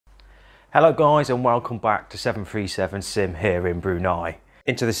Hello guys and welcome back to 737 Sim here in Brunei.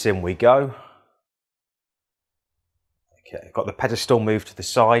 Into the sim we go. Okay, got the pedestal moved to the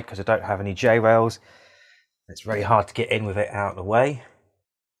side because I don't have any J-rails. It's very hard to get in with it out of the way.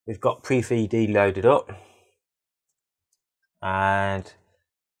 We've got pre-3D loaded up. And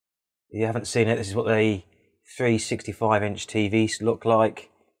if you haven't seen it, this is what the 365-inch TVs look like.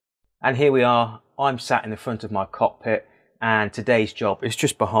 And here we are, I'm sat in the front of my cockpit. And today's job is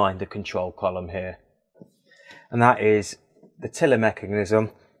just behind the control column here. And that is the tiller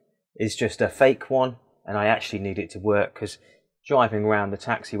mechanism is just a fake one, and I actually need it to work because driving around the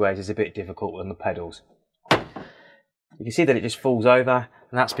taxiways is a bit difficult on the pedals. You can see that it just falls over,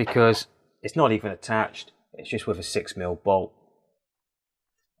 and that's because it's not even attached, it's just with a 6mm bolt.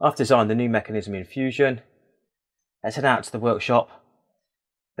 I've designed the new mechanism in Fusion. Let's head out to the workshop.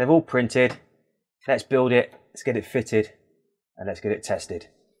 They're all printed. Let's build it, let's get it fitted. And let's get it tested.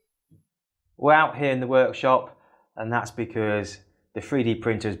 We're out here in the workshop, and that's because the 3D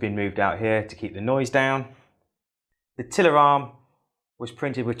printer has been moved out here to keep the noise down. The tiller arm was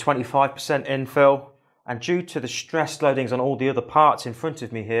printed with 25% infill, and due to the stress loadings on all the other parts in front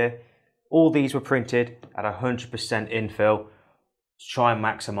of me here, all these were printed at 100% infill to try and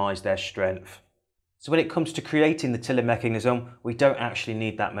maximize their strength. So when it comes to creating the tiller mechanism, we don't actually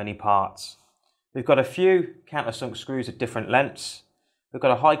need that many parts. We've got a few countersunk screws at different lengths. We've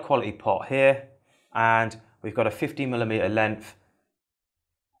got a high quality pot here, and we've got a 50mm length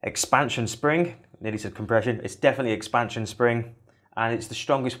expansion spring. Nearly said compression, it's definitely expansion spring, and it's the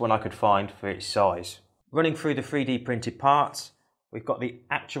strongest one I could find for its size. Running through the 3D printed parts, we've got the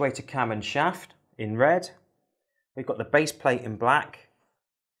actuator cam and shaft in red. We've got the base plate in black,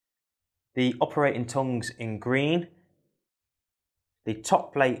 the operating tongues in green, the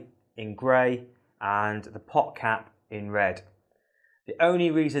top plate in grey, and the pot cap in red. The only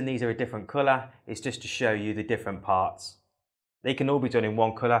reason these are a different colour is just to show you the different parts. They can all be done in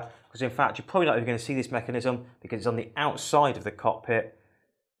one colour, because in fact you're probably not even going to see this mechanism because it's on the outside of the cockpit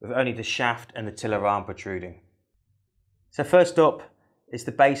with only the shaft and the tiller arm protruding. So first up is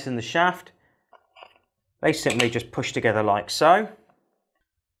the base and the shaft. They simply just push together like so.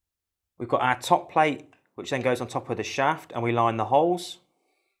 We've got our top plate which then goes on top of the shaft, and we line the holes.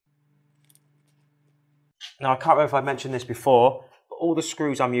 Now I can't remember if I mentioned this before, but all the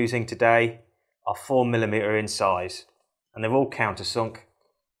screws I'm using today are 4mm in size, and they're all countersunk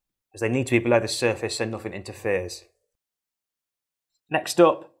as they need to be below the surface so nothing interferes. Next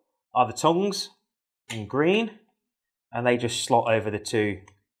up are the tongues in green, and they just slot over the two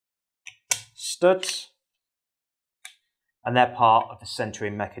studs, and they're part of the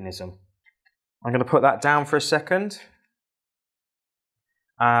centering mechanism. I'm going to put that down for a second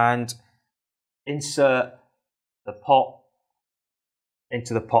and insert the pot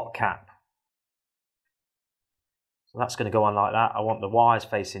into the pot cap. So that's going to go on like that. I want the wires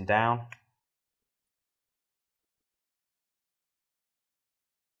facing down.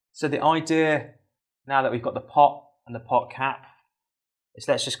 So the idea, now that we've got the pot and the pot cap, is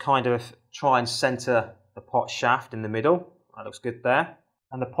let's just kind of try and center the pot shaft in the middle. That looks good there.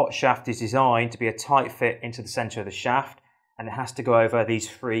 And the pot shaft is designed to be a tight fit into the center of the shaft, and it has to go over these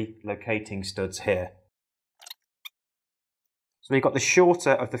three locating studs here. So we've got the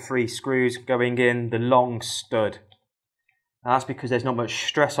shorter of the three screws going in the long stud. Now that's because there's not much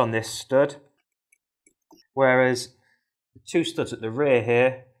stress on this stud, whereas the two studs at the rear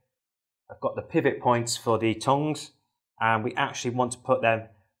here have got the pivot points for the tongues, and we actually want to put them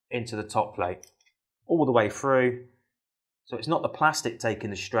into the top plate all the way through. So it's not the plastic taking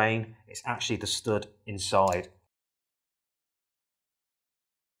the strain, it's actually the stud inside.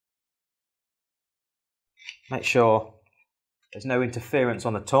 Make sure there's no interference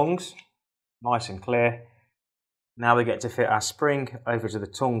on the tongues, nice and clear. Now we get to fit our spring over to the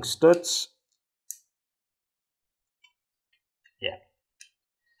tongue studs. Yeah.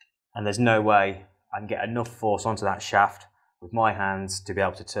 And there's no way I can get enough force onto that shaft with my hands to be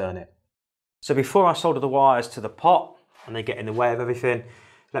able to turn it. So before I solder the wires to the pot and they get in the way of everything,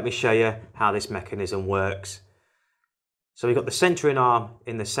 let me show you how this mechanism works. So we've got the centering arm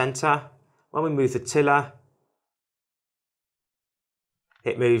in the center. When we move the tiller,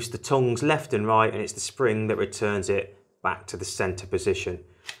 it moves the tongues left and right, and it's the spring that returns it back to the center position.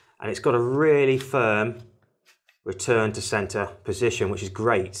 And it's got a really firm return to center position, which is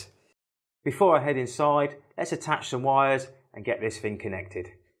great. Before I head inside, let's attach some wires and get this thing connected.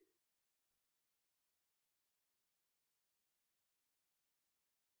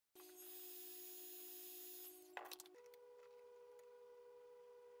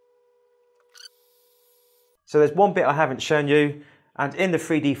 So there's one bit I haven't shown you, And in the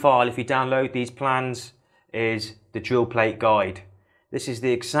 3D file, if you download these plans, is the drill plate guide. This is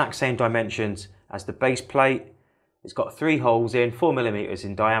the exact same dimensions as the base plate. It's got 3 holes in, 4mm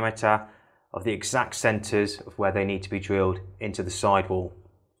in diameter, of the exact centres of where they need to be drilled into the sidewall.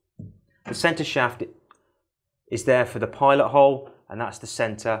 The centre shaft is there for the pilot hole, and that's the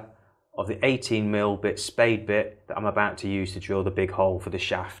centre of the 18mm bit spade bit that I'm about to use to drill the big hole for the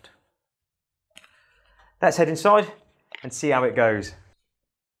shaft. Let's head inside and see how it goes.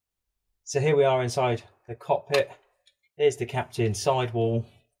 So here we are inside the cockpit. Here's the captain's sidewall,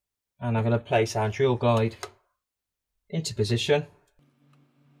 and I'm going to place our drill guide into position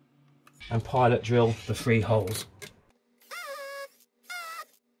and pilot drill the 3 holes.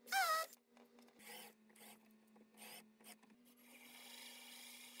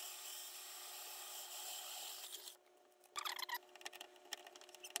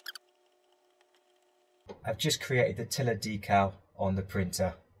 I've just created the tiller decal on the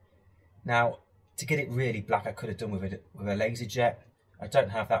printer. Now, to get it really black, I could have done with a laser jet. I don't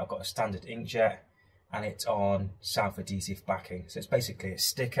have that. I've got a standard inkjet, and it's on self-adhesive backing. So it's basically a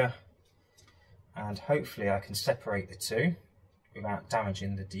sticker, and hopefully I can separate the two without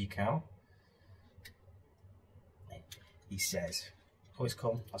damaging the decal. He says, oh, it's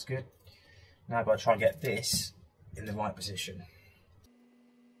cool, that's good. Now I've got to try and get this in the right position.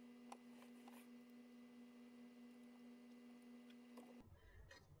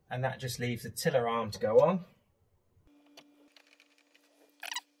 And that just leaves the tiller arm to go on.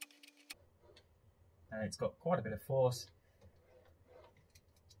 And it's got quite a bit of force.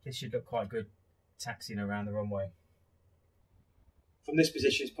 This should look quite good taxiing around the runway. From this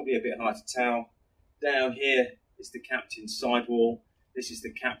position, it's probably a bit hard to tell. Down here is the captain's sidewall. This is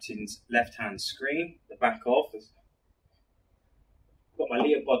the captain's left-hand screen, the back of. I've got my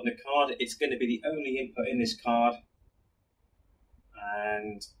Leo Bodner card. It's going to be the only input in this card.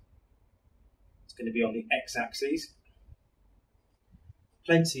 And it's going to be on the x-axis.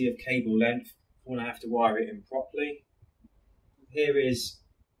 Plenty of cable length when I have to wire it in properly. Here is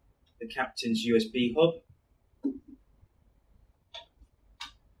the captain's USB hub.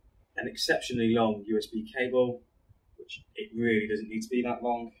 An exceptionally long USB cable, which it really doesn't need to be that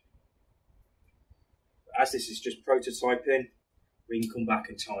long. But as this is just prototyping, we can come back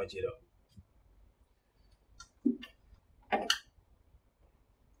and tidy it up.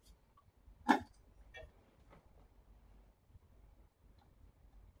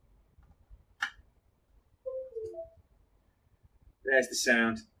 There's the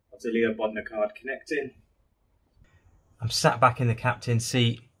sound of the Leo Bodner card connecting. I'm sat back in the captain's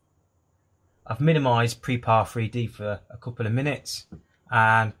seat. I've minimised Prepar 3D for a couple of minutes,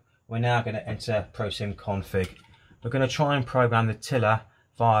 and we're now going to enter ProSim config. We're going to try and program the tiller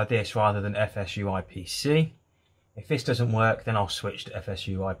via this rather than FSU IPC. If this doesn't work, then I'll switch to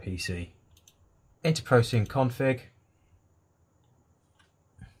FSU IPC. Into ProSim config.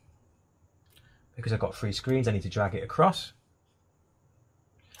 Because I've got 3 screens, I need to drag it across.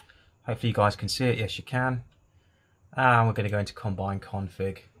 Hopefully you guys can see it. Yes, you can. And we're going to go into combine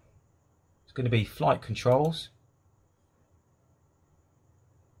config. It's going to be flight controls.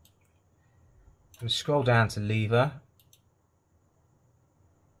 I'm going to scroll down to lever.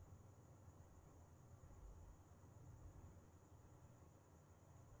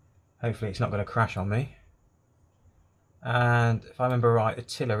 Hopefully it's not going to crash on me. And if I remember right, the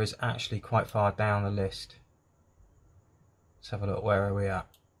tiller is actually quite far down the list. Let's have a look. Where are we at?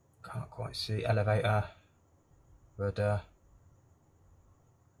 Can't quite see. Elevator, rudder,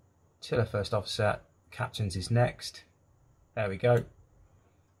 tiller first offset, captain's is next. There we go.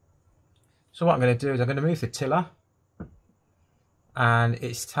 So what I'm going to do is I'm going to move the tiller, and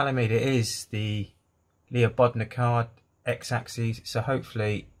it's telling me that it is the Leo Bodner card x-axis. So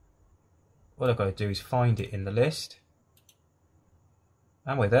hopefully what I've got to do is find it in the list,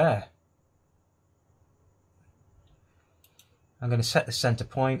 and we're there. I'm going to set the center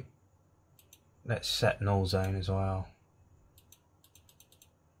point. Let's set null zone as well.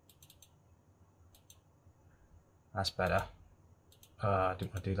 That's better. I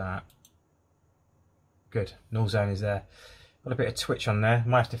didn't want to do that. Good, null zone is there. Got a bit of twitch on there.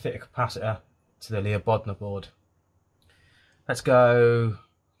 Might have to fit a capacitor to the Leo Bodner board. Let's go.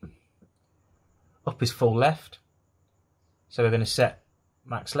 Up is full left. So we're going to set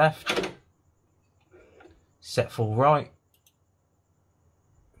max left. Set full right.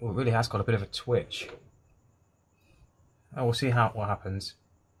 Oh, it really has got a bit of a twitch. Oh, we'll see what happens.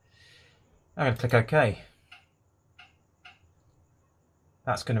 I'm going to click OK.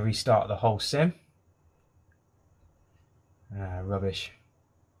 That's going to restart the whole sim. Ah, rubbish.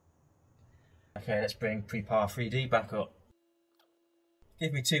 Okay, let's bring Prepar 3D back up.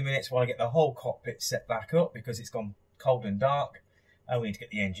 Give me 2 minutes while I get the whole cockpit set back up because it's gone cold and dark. And we need to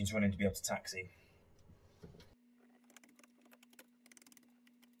get the engines running to be able to taxi.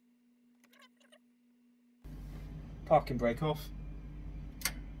 Parking brake off.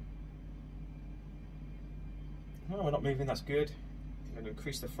 No, we're not moving, that's good. I'm going to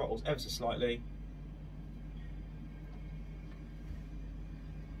increase the throttles ever so slightly.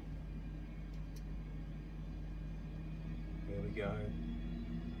 Here we go.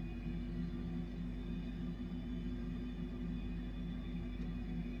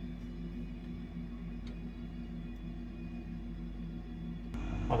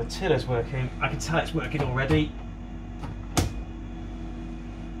 Well, the tiller's working. I can tell it's working already.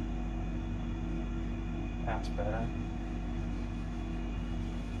 That's better.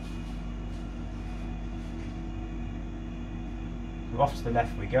 So off to the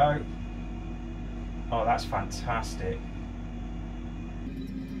left we go. Oh, that's fantastic.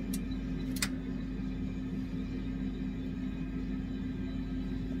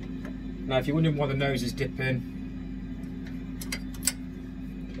 Now, if you're wondering why the nose is dipping,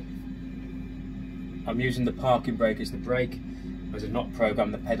 I'm using the parking brake as the brake, because I've not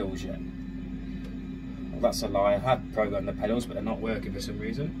programmed the pedals yet. Well, that's a lie, I have programmed the pedals, but they're not working for some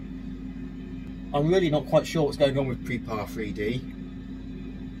reason. I'm really not quite sure what's going on with Prepar 3D.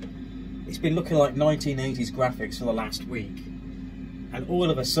 It's been looking like 1980s graphics for the last week, and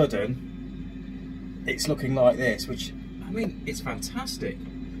all of a sudden, it's looking like this, which, I mean, it's fantastic.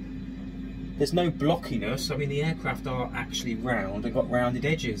 There's no blockiness. I mean, the aircraft are actually round and got rounded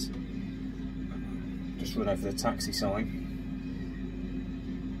edges. Just run over the taxi sign.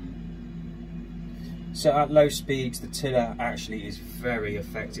 So at low speeds, the tiller actually is very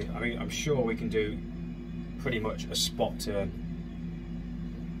effective. I mean, I'm sure we can do pretty much a spot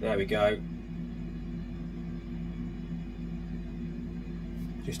turn. There we go.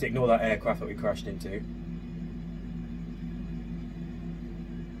 Just ignore that aircraft that we crashed into.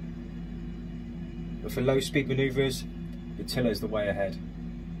 But for low speed manoeuvres, the tiller is the way ahead.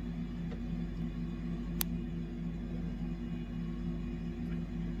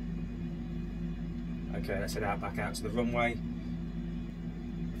 Okay, let's head back out to the runway.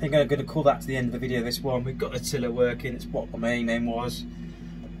 I think I'm going to call that to the end of the video, this one. We've got the tiller working, it's what the main aim was.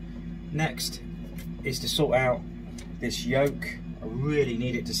 Next is to sort out this yoke. I really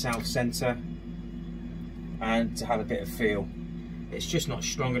need it to south centre and to have a bit of feel. It's just not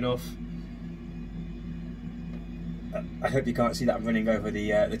strong enough. I hope you can't see that I'm running over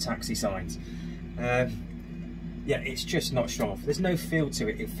the taxi signs. Yeah, it's just not strong enough. There's no feel to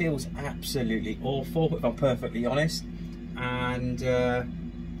it. It feels absolutely awful, if I'm perfectly honest. And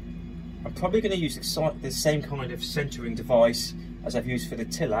I'm probably going to use the same kind of centering device as I've used for the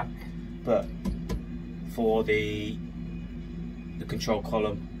tiller, but for the control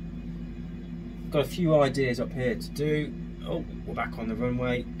column. Got a few ideas up here to do. Oh, we're back on the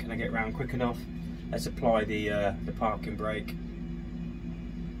runway. Can I get around quick enough? Let's apply the parking brake.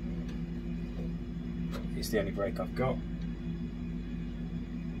 It's the only brake I've got.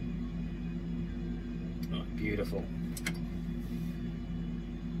 Oh, beautiful.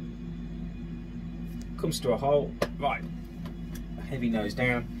 Comes to a halt. Right, a heavy nose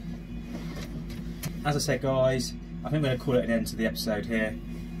down. As I said, guys, I think I'm going to call it an end to the episode here.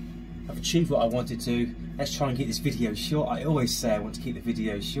 I've achieved what I wanted to. Let's try and keep this video short. I always say I want to keep the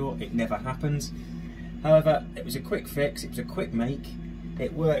video short. It never happens. However, it was a quick fix. It was a quick make.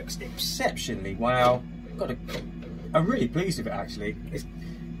 It works exceptionally well. I'm really pleased with it, actually.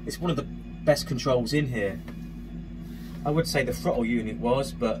 It's one of the best controls in here. I would say the throttle unit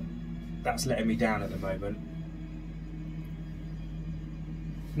was, but that's letting me down at the moment.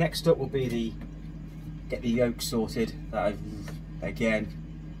 Next up will be get the yoke sorted. I've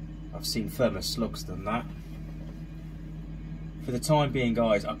seen firmer slugs than that. For the time being,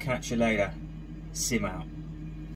 guys, I'll catch you later. Sim out.